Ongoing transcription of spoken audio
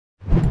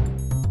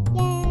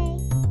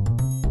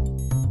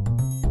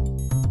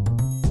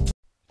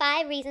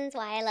5 reasons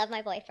why I love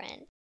my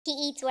boyfriend. He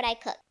eats what I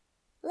cook.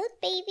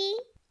 Look, baby,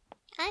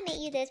 I made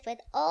you this with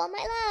all my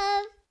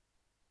love.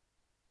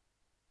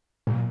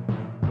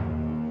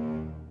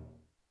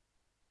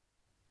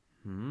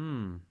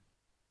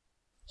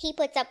 He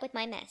puts up with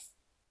my mess.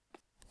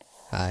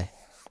 Hi.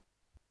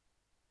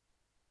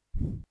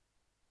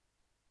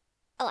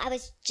 Oh, I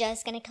was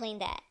just gonna clean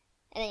that.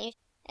 And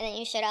then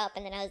you shut up,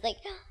 and then I was like,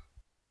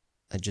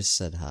 I just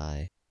said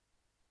hi.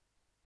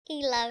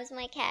 he loves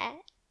my cat.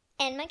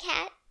 And my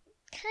cat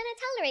kinda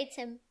tolerates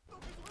him.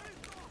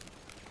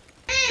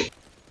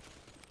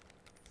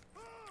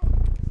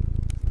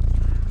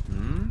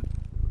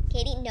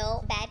 Katie,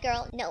 no. Bad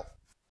girl, no.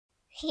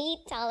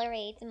 He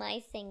tolerates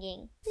my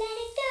singing. Let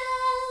it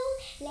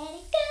go, let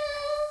it go.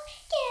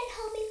 Can't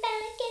hold me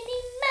back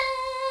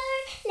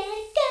anymore. Let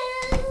it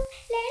go,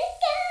 let it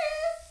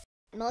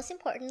go. Most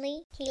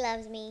importantly, he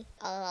loves me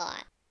a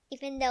lot.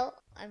 Even though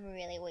I'm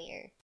really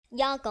weird.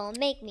 Y'all gon'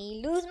 make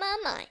me lose my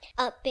mind.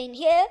 Up in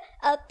here,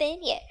 up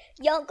in here.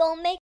 Y'all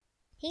gon' make...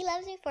 He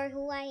loves me for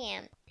who I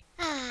am.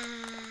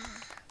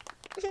 Ah.